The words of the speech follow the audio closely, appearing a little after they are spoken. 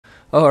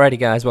Alrighty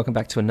guys, welcome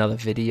back to another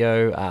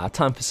video.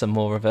 Time for some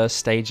more reverse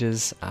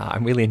stages.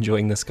 I'm really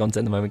enjoying this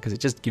content at the moment because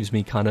it just gives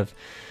me kind of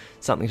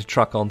something to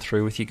truck on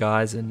through with you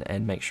guys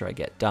and make sure I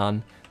get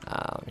done.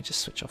 Let me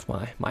just switch off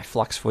my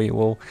flux for you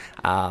all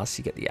so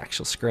you get the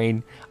actual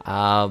screen.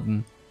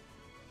 And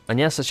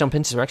yes, let's jump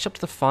into it. We're actually up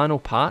to the final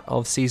part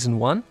of Season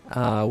 1,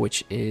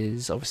 which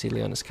is obviously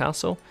LIONES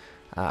Castle.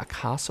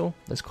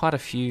 There's quite a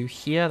few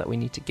here that we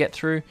need to get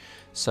through,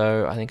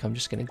 so I think I'm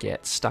just going to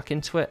get stuck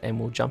into it and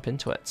we'll jump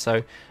into it.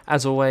 So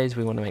as always,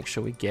 we want to make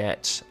sure we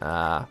get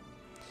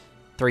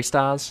 3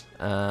 stars,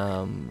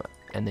 and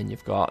then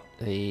you've got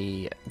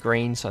the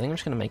green, so I think I'm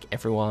just going to make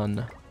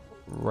everyone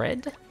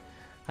red,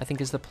 I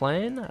think is the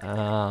plan.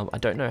 I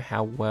don't know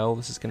how well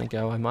this is going to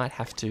go. I might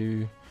have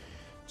to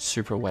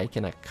super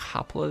awaken a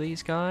couple of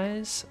these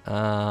guys,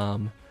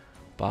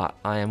 but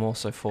I am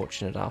also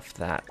fortunate enough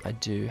that I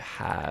do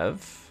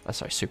have,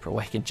 sorry, super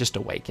awaken, just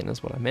awaken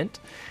is what I meant.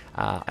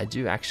 I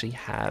do actually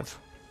have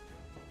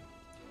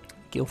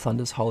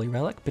Gilthunder's Holy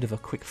Relic, bit of a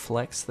quick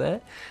flex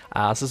there.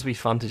 So this will be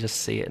fun to just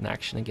see it in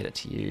action and get it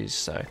to use.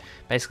 So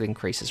basically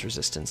increases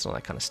resistance and all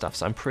that kind of stuff.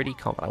 So I'm pretty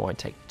confident I won't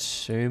take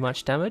too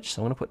much damage.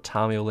 So I'm going to put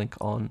Tamil Link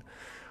on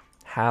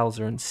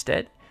Hauser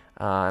instead.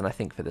 And I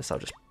think for this I'll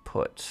just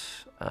put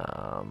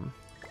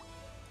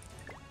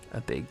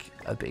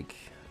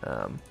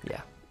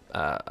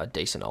a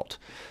decent ult.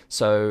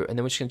 So, and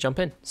then we're just going to jump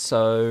in.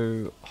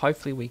 So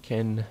hopefully we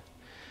can,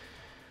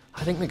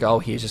 I think the goal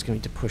here is just going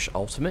to be to push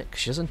ultimate,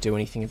 because she doesn't do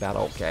anything about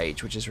ult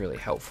gauge, which is really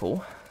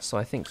helpful. So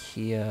I think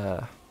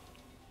here,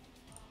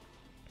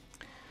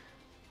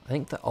 I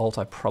think the ult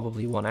I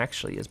probably want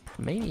actually is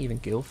maybe even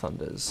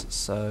Gilthunder's.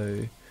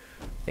 So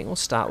I think we'll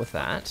start with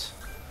that.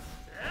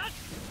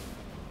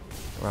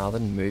 Rather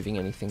than moving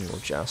anything, we'll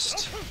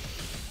just,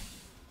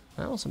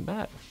 that wasn't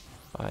bad.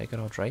 I got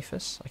old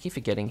Dreyfus. I keep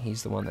forgetting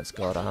he's the one that's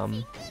got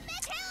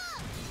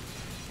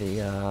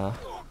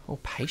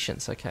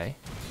patience. Okay,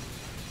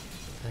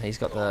 he's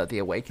got the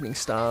awakening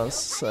stars,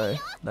 so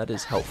that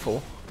is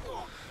helpful.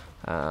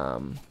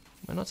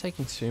 We're not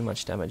taking too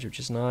much damage, which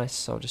is nice.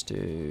 So I'll just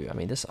do, I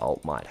mean, this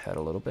ult might hurt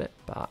a little bit,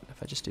 but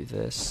if I just do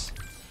this,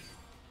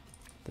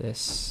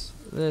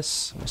 we're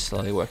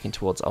slowly working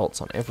towards ults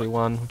on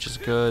everyone, which is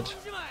good.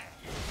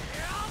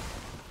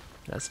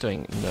 That's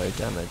doing no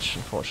damage,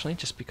 unfortunately,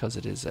 just because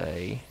it is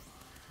a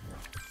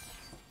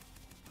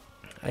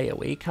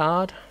AoE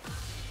card.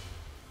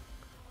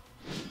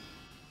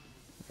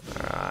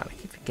 Alright, I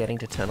keep forgetting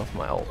to turn off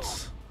my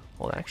ults.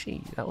 Well,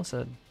 actually, that was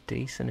a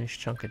decentish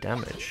chunk of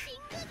damage.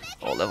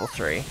 Oh, level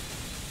 3.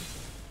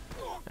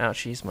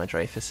 Ouchies, my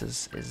Dreyfus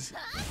is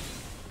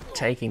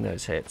taking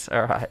those hits.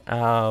 Alright, so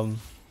I'm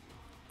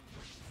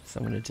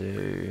going to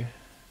do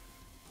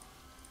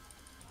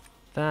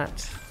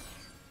that.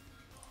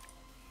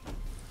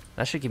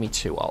 That should give me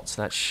 2 ults.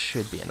 That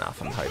should be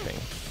enough, I'm hoping,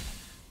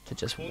 to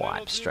just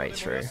wipe straight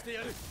through.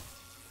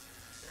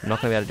 I'm not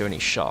going to be able to do any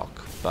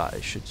shock, but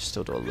it should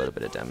still do a little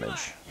bit of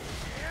damage.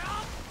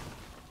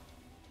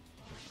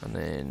 And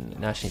then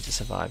now she needs to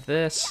survive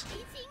this.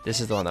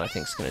 This is the one that I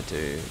think is going to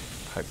do,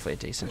 hopefully, a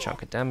decent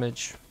chunk of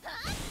damage.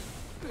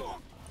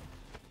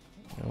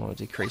 Oh,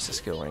 decrease the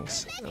skill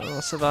rings. Oh,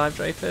 survive,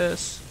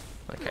 Dreyfus.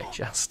 Okay,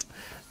 just.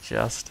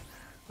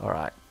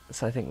 Alright,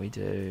 so I think we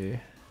do...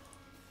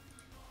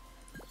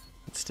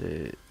 Let's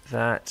do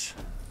that.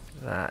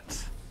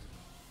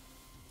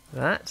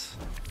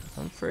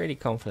 I'm pretty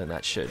confident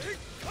that should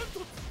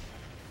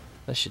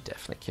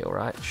definitely kill,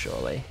 right?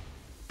 Surely.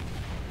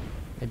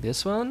 Maybe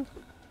this one?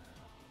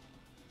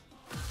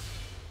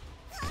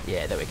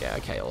 Yeah, there we go.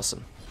 Okay,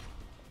 awesome.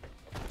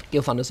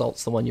 Gilthunder's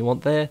ult's the one you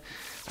want there.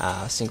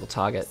 Single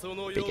target,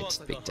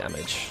 big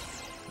damage.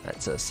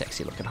 That's a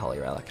sexy looking Holy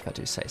Relic, if I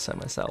do say so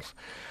myself.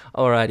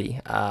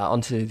 Alrighty,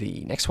 on to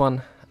the next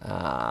one.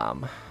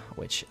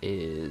 Which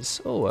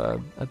is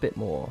a bit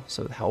more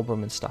sort of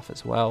Helbram and stuff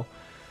as well.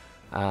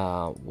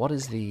 What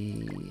is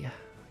the...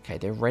 Okay,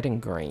 they're red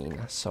and green,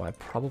 so I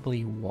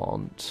probably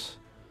want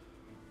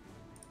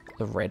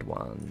the red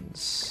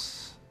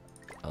ones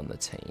on the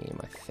team,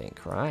 I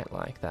think, right?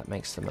 Like, that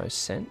makes the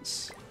most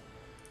sense.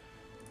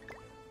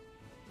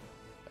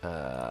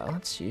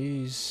 Let's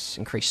use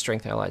increase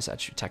strength allies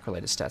attack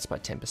related stats by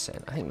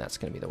 10%. I think that's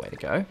going to be the way to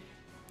go.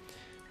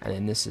 And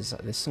then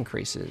this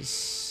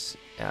increases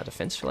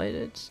defense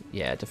related,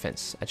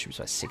 defense attributes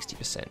by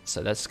 60%,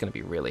 so that's going to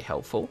be really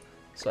helpful.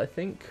 So I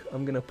think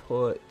I'm going to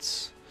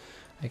put,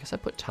 I guess I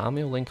put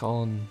Tamil Link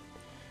on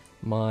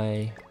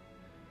my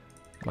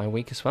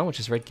weakest one,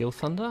 which is Red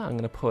Gilthunder. I'm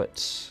going to put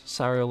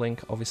Sariel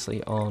Link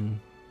obviously on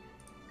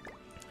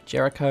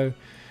Jericho.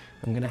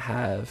 I'm going to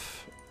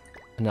have,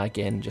 and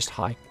again, just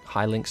high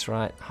links,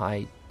 right?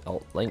 High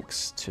alt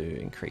links to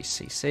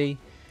increase CC,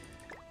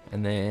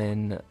 and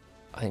then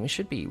I think we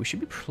should be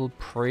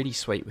pretty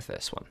sweet with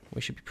this one. We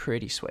should be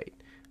pretty sweet.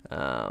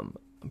 I'm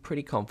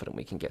pretty confident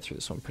we can get through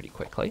this one pretty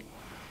quickly.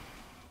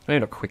 Maybe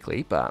not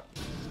quickly, but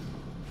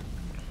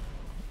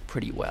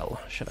pretty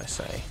well, should I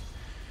say.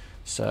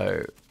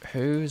 So,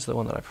 who's the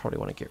one that I probably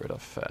want to get rid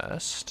of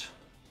first?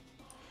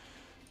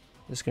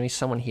 There's going to be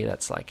someone here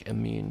that's like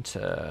immune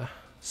to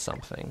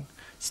something.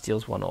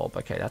 Steals 1 orb.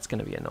 Okay, that's going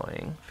to be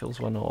annoying.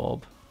 Fills 1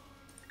 orb.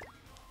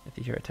 If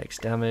the hero takes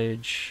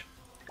damage.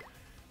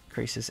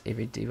 Increases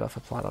every debuff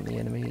applied on the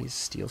enemies.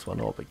 Steals 1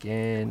 orb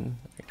again.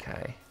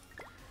 Okay.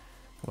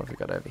 What have we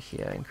got over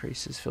here?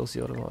 Increases, fills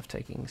the order of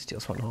taking,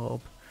 steals 1 orb.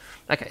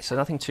 Okay, so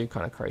nothing too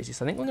kind of crazy.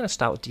 So I think we're going to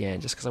start with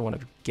Deanne just because I want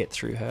to get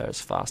through her as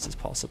fast as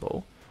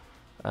possible.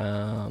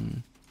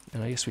 And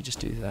I guess we just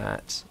do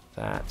that.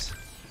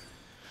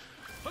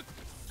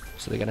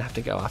 So they're going to have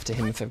to go after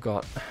him if they've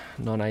got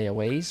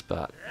non-AoEs,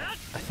 but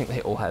I think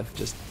they all have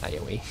just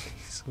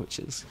AoEs, which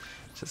is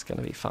just going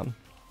to be fun.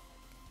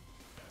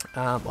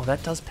 Well,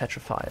 that does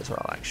petrify as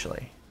well,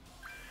 actually,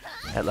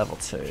 at level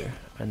 2,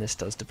 and this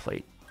does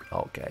deplete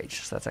ult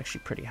gauge, so that's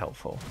actually pretty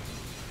helpful.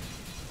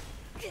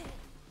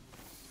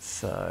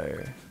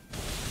 So,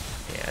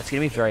 yeah, it's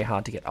going to be very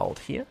hard to get ult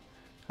here,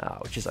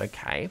 which is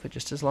okay, but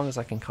just as long as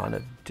I can kind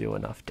of do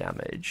enough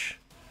damage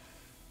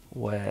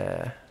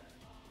where...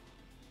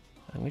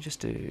 Let me just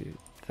do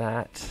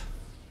that.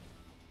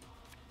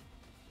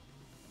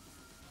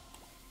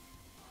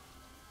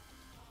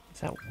 Is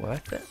that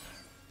worth it?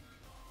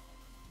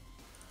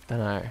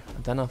 I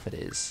don't know if it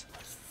is.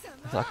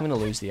 I feel like I'm going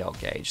to lose the ult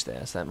gauge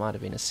there, so that might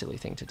have been a silly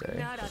thing to do,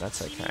 but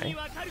that's okay.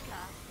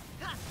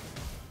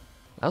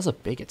 That was a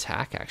big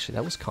attack, actually.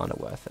 That was kind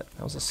of worth it.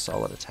 That was a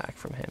solid attack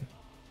from him.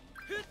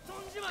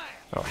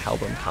 Oh,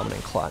 Halberd coming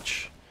in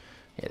clutch.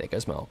 Yeah, there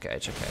goes my ult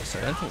gauge. Okay, so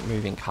I don't think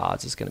moving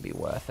cards is going to be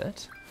worth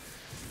it.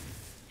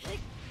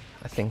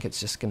 I think it's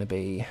just going to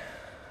be...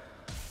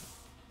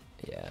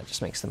 Yeah, it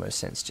just makes the most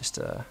sense just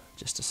to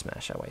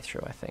smash our way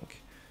through, I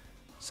think.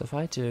 So if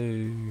I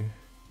do...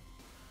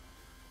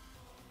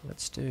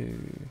 Let's do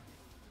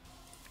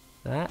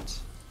that,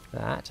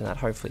 and that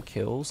hopefully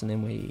kills, and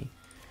then we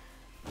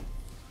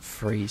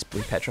we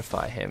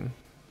petrify him.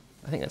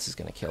 I think this is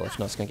going to kill, if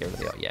not it's going to get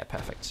rid of the... Yeah,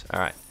 perfect.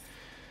 Alright.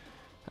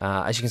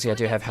 As you can see, I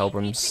do have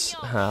Helbram's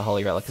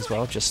Holy Relic as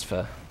well, just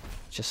for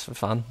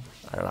fun.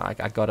 I don't know,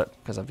 I got it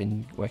because I've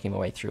been working my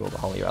way through all the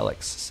Holy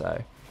Relics,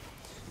 so...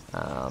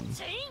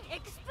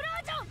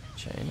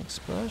 Chain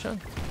Explosion.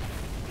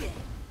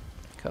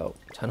 Cool.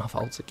 Turn off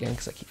ults again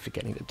because I keep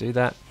forgetting to do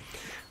that.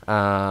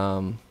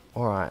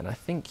 Alright, and I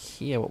think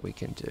here what we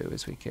can do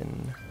is we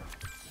can...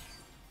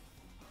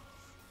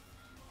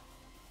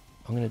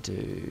 I'm going to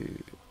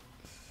do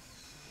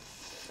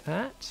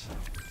that,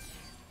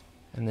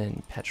 and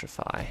then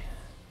petrify.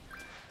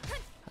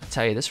 I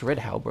tell you, this red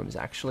Halberd is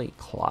actually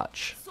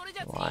clutch.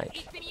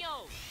 Like,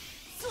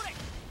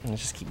 and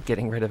just keep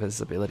getting rid of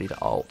his ability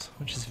to ult,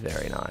 which is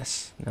very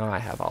nice. Now I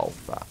have ult,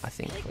 but I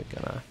think we're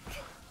gonna...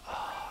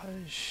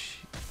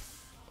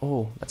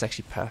 Oh, that's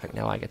actually perfect.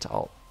 Now I get to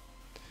ult.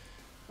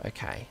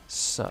 Okay,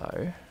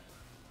 so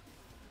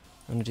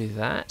I'm gonna do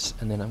that,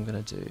 and then I'm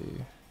gonna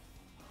do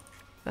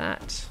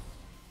that.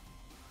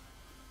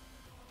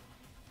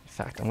 In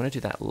fact, I'm gonna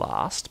do that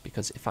last,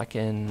 because if I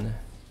can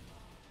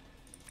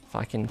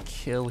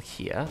kill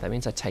here, that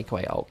means I take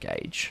away ult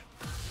gauge.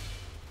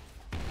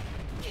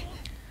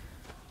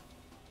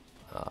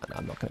 No,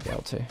 I'm not gonna be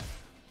able to.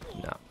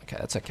 No, okay,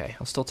 that's okay.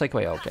 I'll still take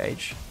away ult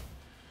gauge,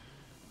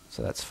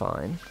 so that's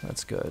fine.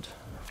 That's good.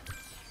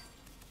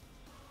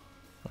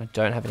 I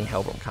don't have any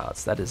Helbram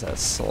cards. That is a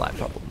slight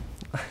problem.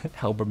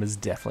 Helbram is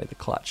definitely the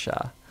clutch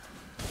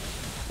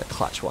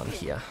one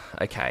here.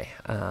 Okay,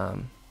 so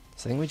I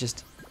think we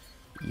just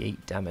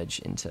yeet damage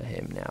into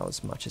him now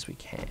as much as we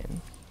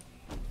can.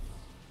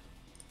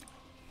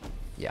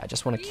 Yeah, I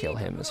just want to kill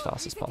him as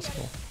fast as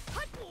possible.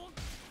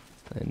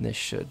 And this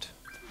should,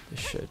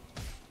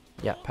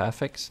 yeah,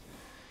 perfect.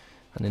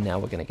 And then now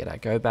we're going to get our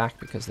go back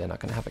because they're not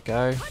going to have a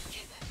go.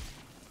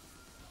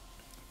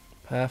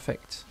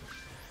 Perfect.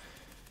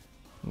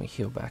 And we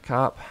heal back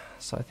up.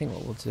 So I think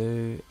what we'll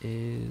do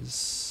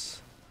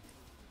is...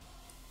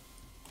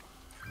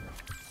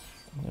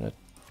 I'm going to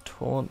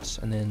taunt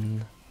and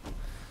then...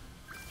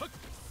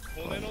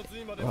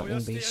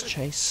 Lightning Beast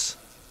Chase.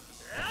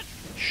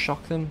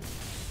 Shock them.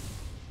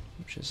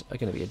 Which is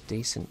going to be a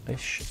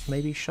decent-ish,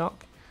 maybe,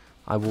 shock.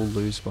 I will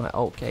lose my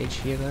ult gauge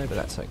here though, but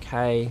that's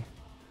okay.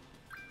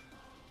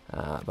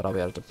 But I'll be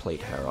able to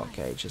deplete her ult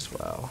gauge as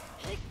well.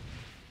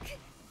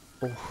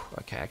 Oh,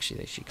 okay,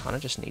 actually she kind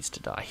of just needs to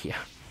die here.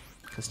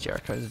 Because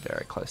Jericho is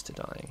very close to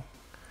dying.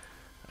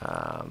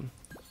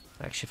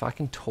 Actually, if I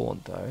can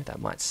taunt though, that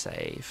might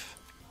save...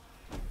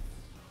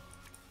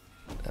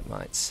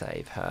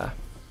 her.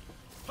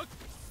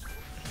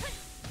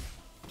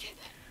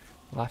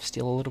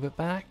 Lifesteal a little bit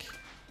back.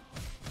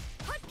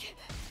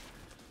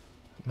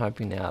 I'm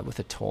hoping now with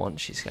a taunt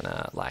she's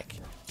gonna, like,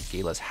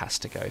 Gila's has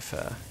to go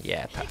for...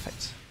 Yeah,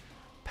 perfect.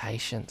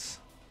 Patience.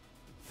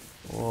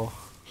 Oh,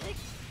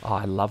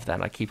 I love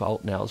that. I keep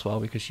ult now as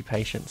well because she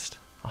patienced.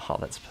 Oh,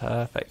 that's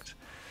perfect.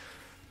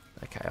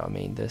 Okay, I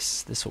mean,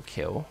 this will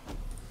kill.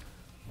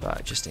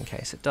 But just in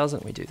case it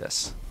doesn't, we do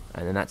this.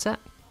 And then that's it.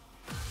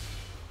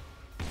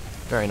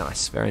 Very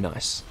nice, very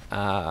nice.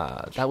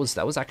 That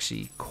was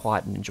actually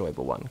quite an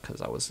enjoyable one because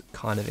I was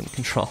kind of in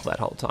control that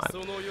whole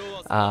time.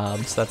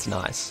 So that's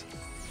nice.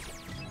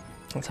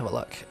 Let's have a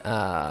look.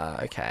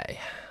 Okay,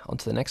 on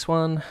to the next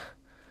one.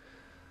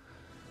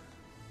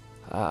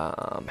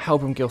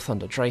 Helbram,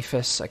 Gilthunder,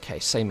 Dreyfus. Okay,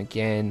 same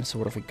again. So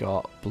what have we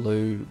got?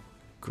 Blue,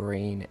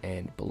 green,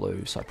 and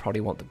blue. So I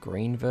probably want the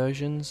green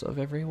versions of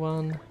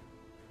everyone.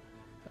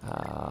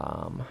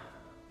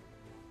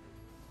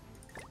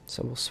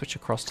 So we'll switch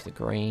across to the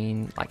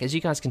green. Like, as you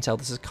guys can tell,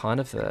 this is kind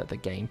of the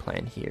game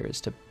plan here, is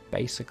to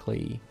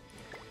basically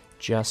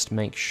just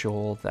make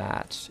sure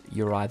that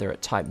you're either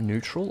at type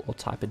neutral or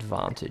type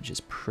advantage is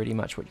pretty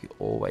much what you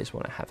always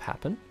want to have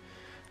happen.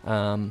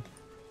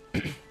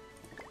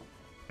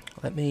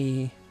 Let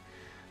me...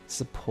 This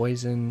is a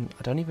poison.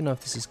 I don't even know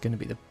if this is going to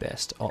be the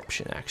best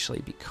option,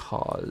 actually,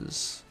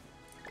 because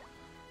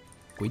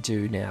we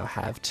do now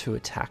have 2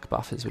 attack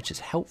buffers, which is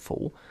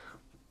helpful,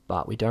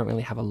 but we don't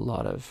really have a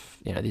lot of...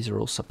 You know, these are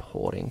all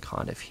supporting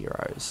kind of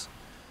heroes.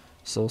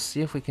 So we'll see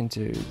if we can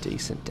do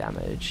decent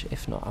damage.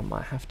 If not, I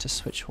might have to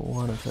switch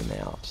one of them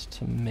out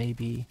to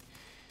maybe...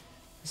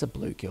 There's a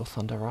blue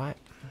Gilthunder, right?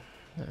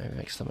 That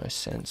makes the most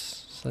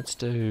sense. So let's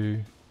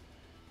do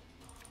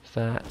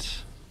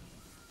that.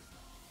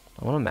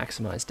 I want to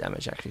maximize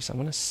damage, actually, so I'm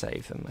going to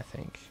save them, I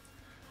think.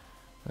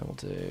 Then we'll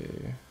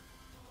do...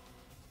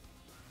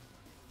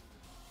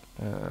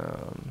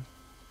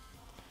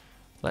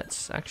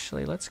 let's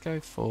go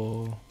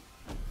for...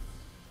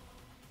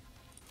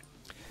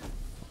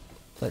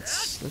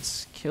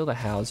 Let's kill the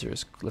Hauser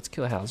as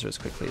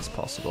quickly as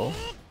possible.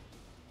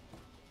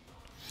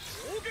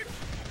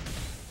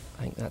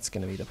 I think that's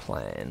going to be the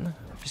plan.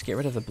 Just get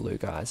rid of the blue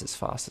guys as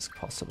fast as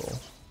possible,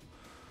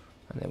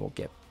 and then we'll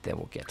get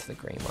to the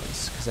green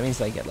ones, because that means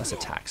they get less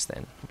attacks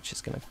then, which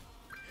is going to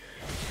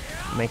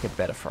make it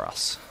better for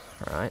us.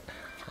 All right.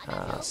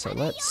 So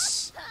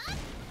let's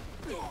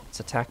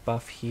attack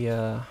buff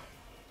here.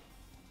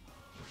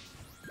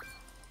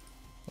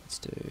 Let's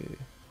do.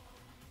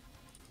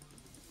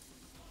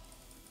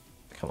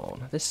 Come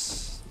on,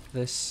 this,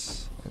 and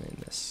then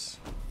this.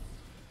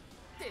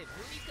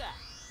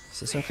 So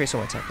this will increase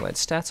all my attack related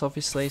stats,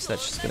 obviously, so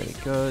that's just going to be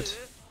good.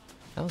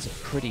 That was a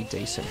pretty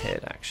decent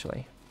hit,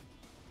 actually.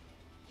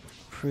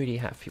 Pretty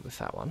happy with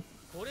that one.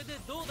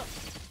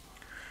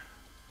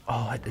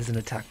 Oh, it is an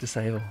attack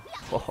disable.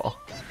 Oh,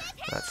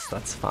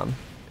 that's fun.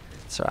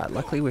 It's alright,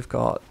 luckily we've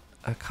got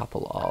a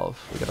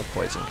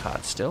poison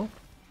card still.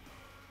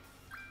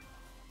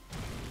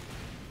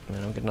 And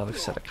then I'll get another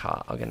set of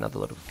cards. I'll get another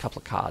little couple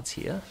of cards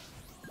here.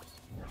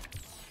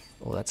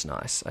 Oh, that's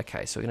nice.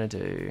 Okay, so we're gonna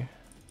do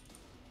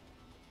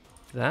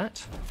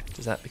that.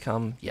 Does that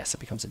become? Yes, it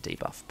becomes a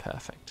debuff.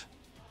 Perfect.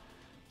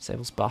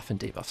 Disables buff and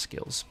debuff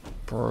skills.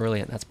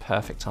 Brilliant. That's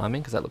perfect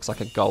timing, because that looks like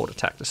a gold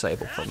attack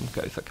disable from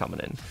Gotha coming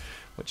in,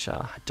 which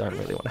I don't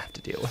really want to have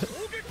to deal with.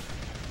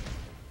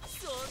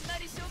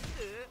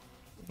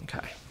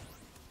 Okay.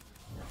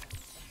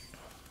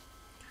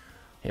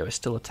 Yeah, we're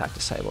still attack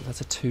disabled. That's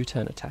a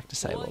 2-turn attack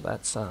disable.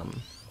 That's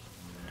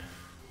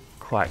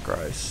quite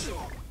gross.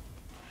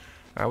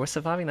 Alright, we're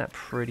surviving that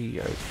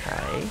pretty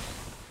okay.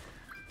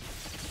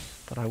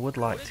 But I would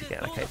like to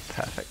get... Okay,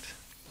 perfect.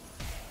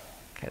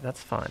 Okay,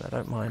 that's fine. I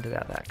don't mind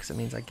about that, because it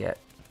means I get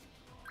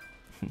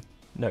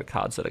no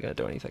cards that are going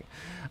to do anything.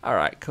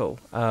 Alright, cool.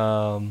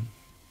 And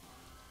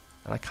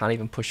I can't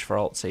even push for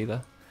ults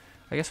either.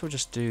 I guess we'll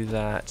just do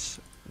that,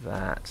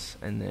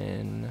 and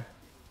then...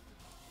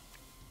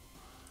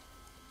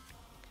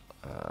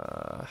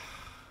 I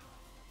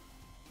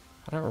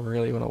don't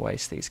really want to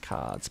waste these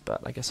cards,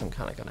 but I guess I'm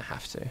kind of going to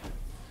have to.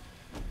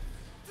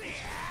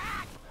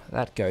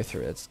 That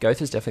Gotha's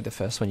definitely the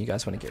first one you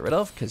guys want to get rid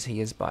of, because he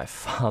is by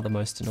far the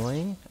most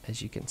annoying,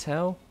 as you can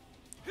tell.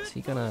 Is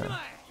he gonna...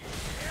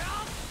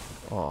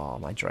 Oh,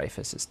 my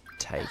Dreyfus is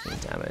taking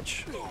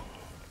damage.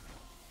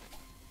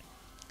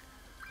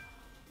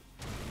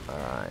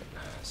 Alright,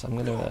 so I'm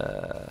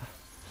gonna...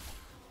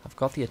 I've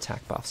got the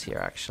attack buffs here,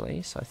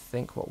 actually, so I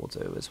think what we'll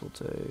do is we'll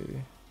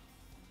do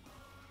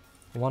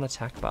 1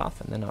 attack buff,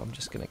 and then I'm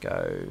just gonna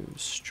go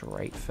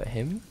straight for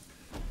him.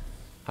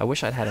 I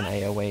wish I'd had an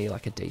AoE,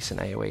 like a decent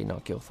AoE,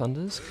 not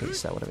Gilthunder's,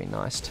 because that would have been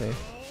nice too.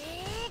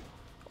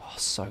 Oh,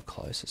 so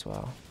close as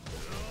well.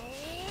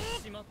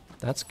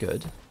 That's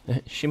good.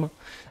 Shima.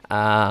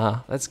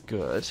 That's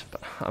good,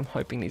 but I'm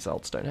hoping these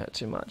ults don't hurt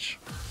too much.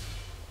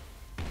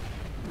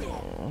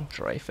 Oh,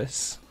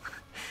 Dreyfus.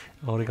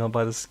 Holding on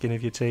by the skin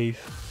of your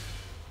teeth.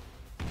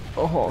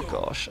 Oh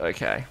gosh,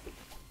 okay.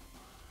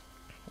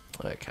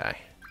 Okay.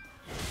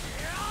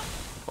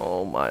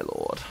 Oh my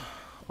lord.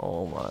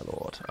 Oh my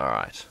lord.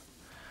 Alright.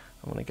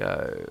 I'm gonna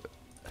go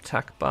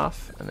attack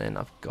buff, and then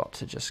I've got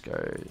to just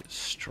go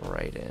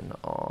straight in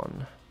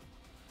on...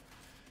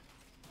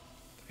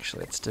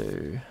 Actually, let's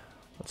do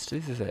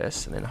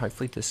this, and then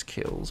hopefully this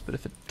kills, but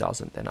if it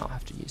doesn't, then I'll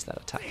have to use that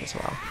attack as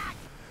well.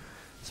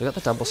 So we got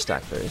the double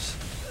stack boost.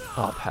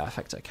 Oh,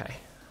 perfect, okay.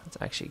 That's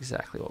actually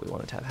exactly what we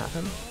wanted to have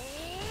happen.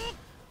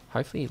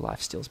 Hopefully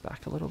life steals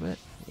back a little bit.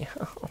 Yeah,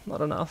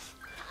 not enough.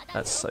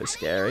 That's so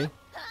scary.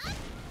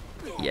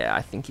 Yeah,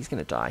 I think he's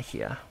gonna die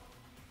here.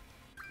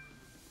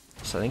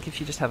 So I think if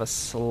you just have a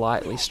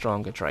slightly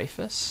stronger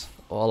Dreyfus,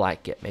 or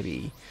like get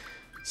maybe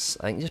So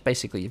I think just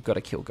basically you've got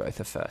to kill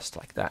Gotha first.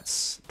 Like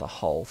that's the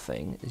whole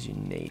thing, is you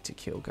need to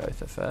kill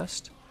Gotha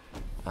first.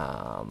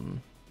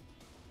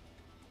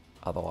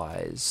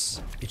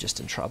 Otherwise you're just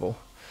in trouble.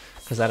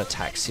 Because that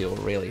attack seal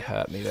really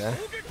hurt me there.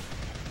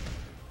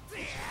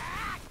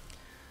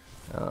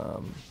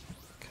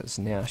 Because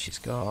now she's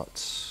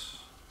got...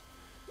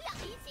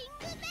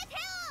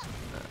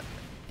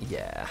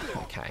 yeah,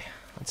 okay.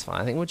 That's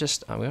fine. I think we'll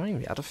just... we won't even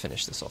be able to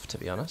finish this off, to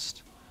be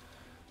honest.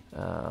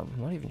 I'm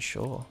not even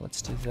sure.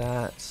 Let's do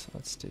that.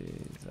 Let's do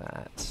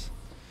that.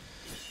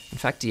 In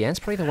fact, Deanne's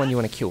probably the one you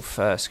want to kill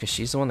first, because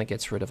she's the one that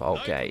gets rid of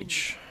ult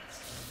gauge.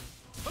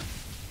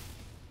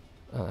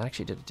 Oh, that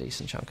actually did a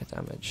decent chunk of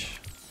damage.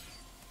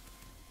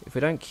 If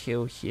we don't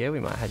kill here, we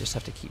might just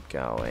have to keep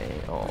going.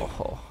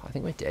 Oh, I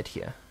think we're dead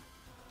here.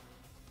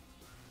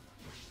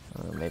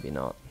 Maybe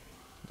not.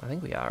 I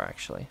think we are,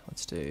 actually.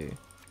 Let's do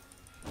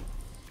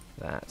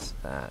that.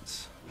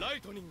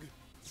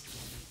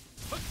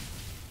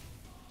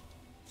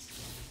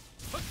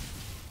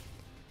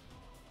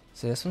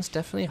 So this one's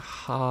definitely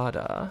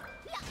harder.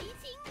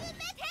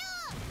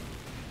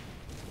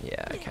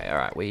 Yeah, okay,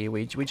 alright,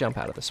 we jump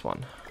out of this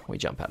one. We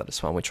jump out of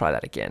this one, we try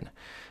that again.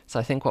 So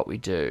I think what we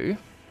do...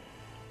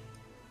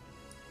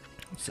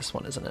 it's this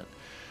one, isn't it?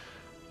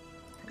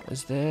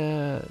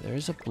 There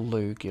is a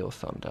blue Gil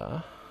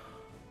Thunder.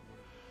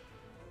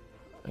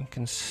 I'm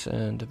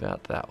concerned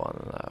about that one,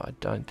 though. I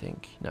don't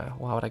think... no,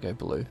 why would I go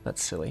blue?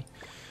 That's silly.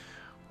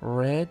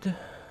 Red...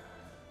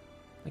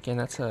 again,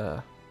 that's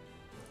a...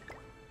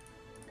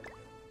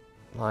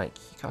 like,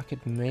 I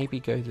could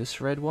maybe go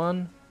this red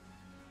one.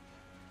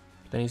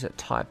 But then he's at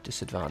type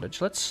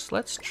disadvantage.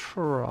 Let's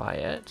try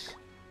it.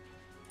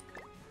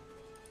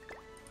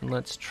 And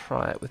let's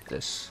try it with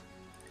this.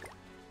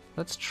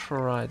 Let's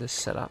try this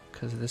setup,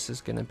 because this is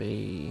going to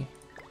be...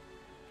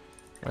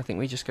 I think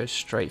we just go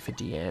straight for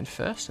Deanne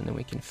first, and then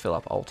we can fill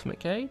up ultimate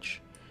gauge.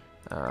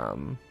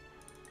 And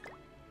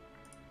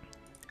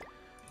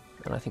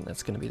I think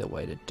that's going to be the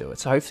way to do it.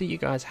 So hopefully you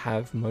guys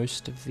have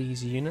most of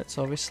these units,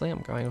 obviously.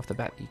 I'm going off the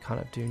bat that you kind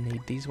of do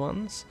need these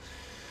ones.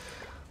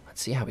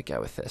 Let's see how we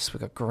go with this.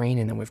 We've got green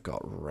and then we've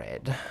got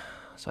red.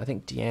 So I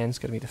think Deanne's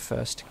going to be the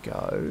first to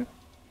go.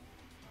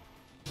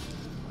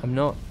 I'm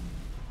not...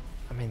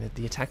 I mean,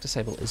 the attack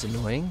disable is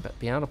annoying, but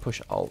being able to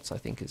push ults I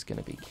think is going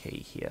to be key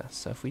here.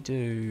 So if we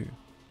do...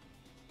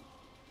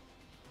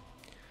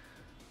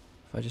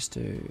 if I just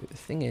do... the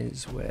thing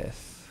is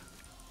with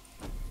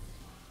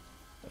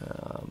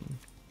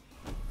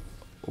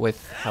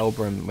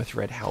Helbram, with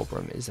red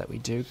Helbram, is that we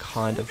do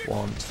kind of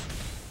want...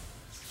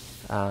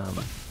 that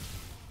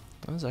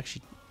was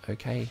actually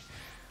okay.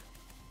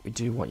 We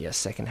do want, yeah,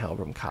 second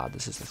Helbram card,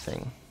 this is the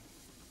thing.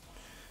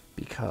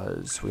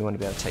 Because we want to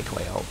be able to take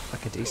away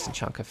like a decent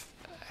chunk of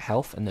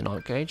health and then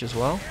ult gauge as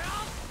well.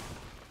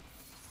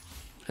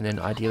 And then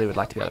ideally we'd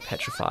like to be able to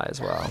petrify as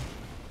well.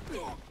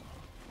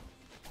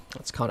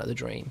 That's kind of the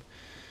dream.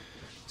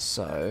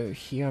 So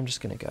here I'm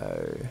just going to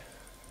go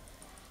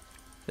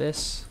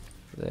this,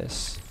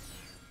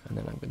 and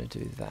then I'm going to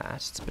do that.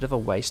 It's a bit of a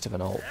waste of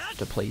an ult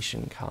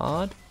depletion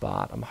card,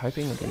 but I'm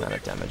hoping with the amount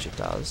of damage it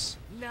does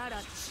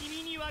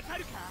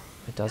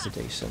a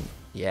decent...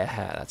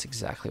 yeah, that's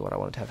exactly what I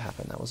wanted to have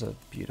happen. That was a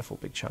beautiful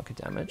big chunk of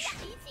damage.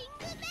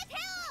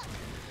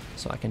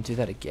 So I can do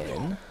that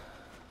again.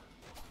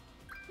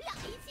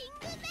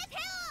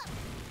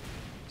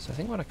 So I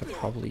think what I could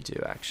probably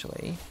do,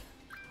 actually...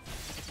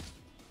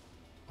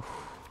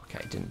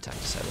 okay, didn't attack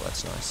disable,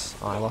 that's nice.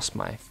 Oh, I lost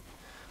my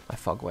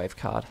fog wave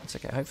card. That's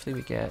okay, hopefully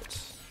we get...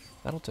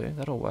 that'll do,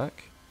 that'll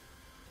work.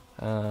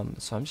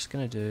 So I'm just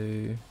going to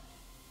do...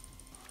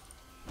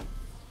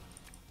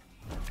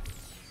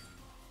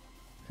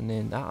 and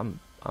then that,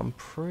 I'm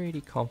pretty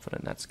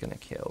confident that's going to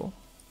kill.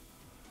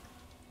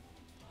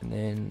 And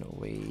then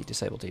we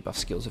disable debuff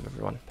skills of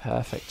everyone.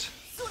 Perfect.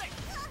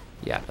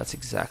 Yeah, that's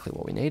exactly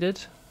what we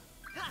needed.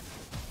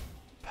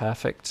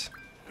 Perfect.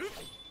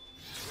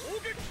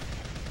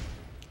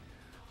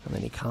 And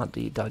then you can't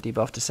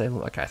debuff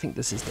disable. Okay, I think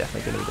this is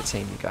definitely going to be the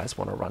team you guys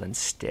want to run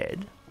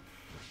instead.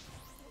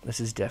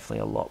 This is definitely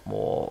a lot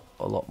more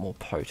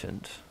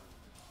potent.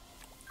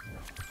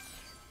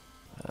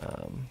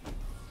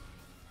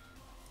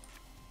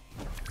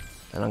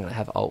 And I'm going to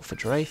have ult for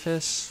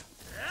Dreyfus,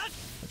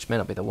 which may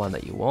not be the one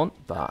that you want,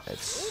 but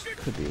it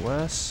could be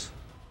worse.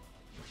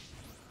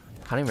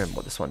 Can't even remember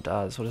what this one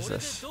does. What is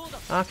this?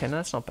 Okay, no,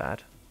 that's not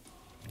bad.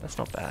 That's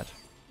not bad.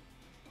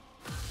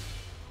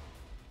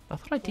 I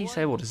thought I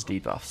disabled his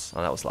debuffs.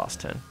 Oh, that was last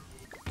turn.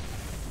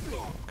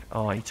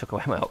 Oh, he took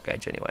away my ult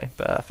gauge anyway.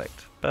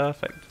 Perfect.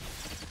 Perfect.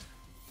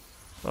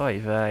 Oy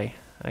vey.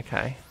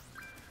 Okay.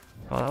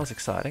 Oh, that was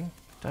exciting.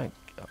 Don't...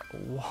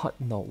 what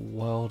in the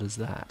world is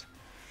that?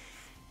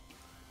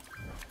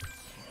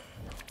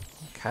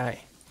 Okay.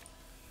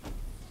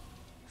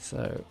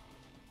 So,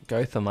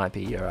 Gotha might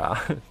be your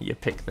your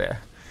pick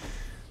there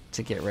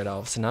to get rid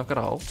of. So now I've got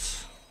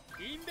ult.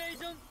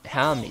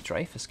 How many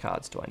Dreyfus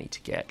cards do I need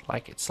to get?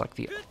 Like, it's like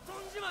the...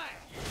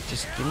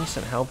 just give me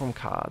some Helbram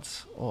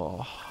cards.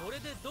 Oh.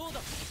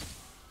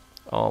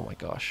 Oh my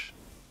gosh.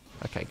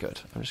 Okay, good.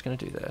 I'm just going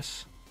to do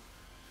this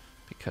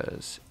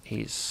because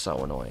he's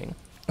so annoying.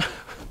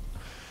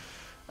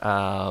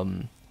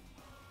 And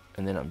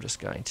then I'm just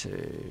going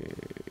to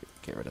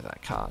get rid of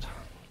that card.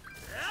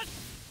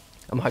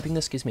 I'm hoping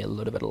this gives me a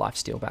little bit of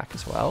lifesteal back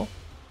as well.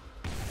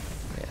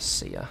 Yeah,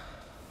 see ya.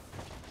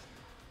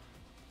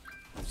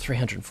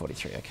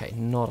 343, okay,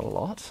 not a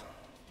lot.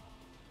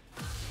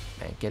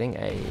 And getting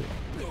a...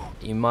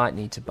 You might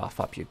need to buff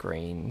up your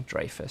green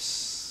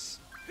Dreyfus.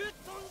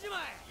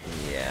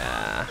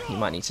 Yeah, you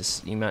might need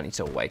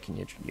to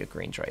awaken your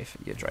green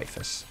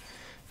Dreyfus.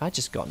 If I'd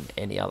just gotten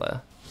any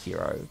other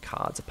hero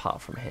cards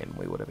apart from him,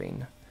 we would have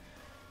been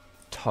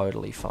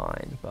totally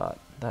fine, but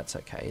that's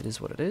okay, it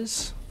is what it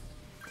is.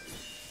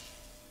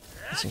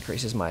 This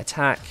increases my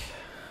attack.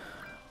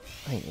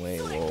 I think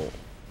we will...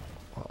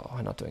 Oh,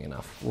 we're not doing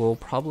enough. We'll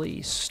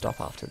probably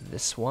stop after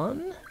this one,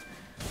 and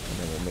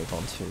then we'll move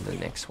on to the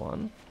next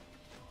one.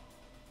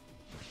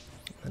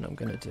 And I'm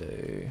going to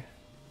do...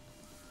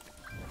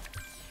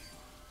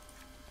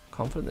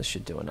 Confident this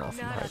should do enough,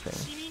 I'm hoping.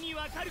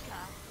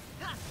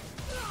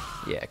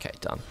 Yeah, okay,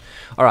 done.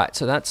 Alright,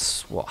 so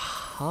that's, what,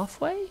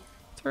 halfway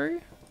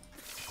through?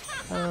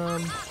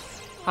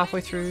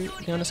 Halfway through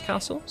LIONES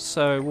Castle,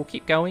 so we'll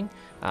keep going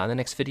in the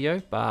next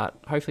video, but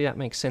hopefully that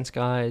makes sense,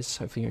 guys.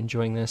 Hopefully you're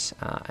enjoying this,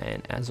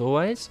 and as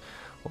always,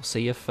 we'll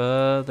see you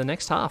for the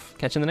next half.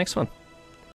 Catch you in the next one.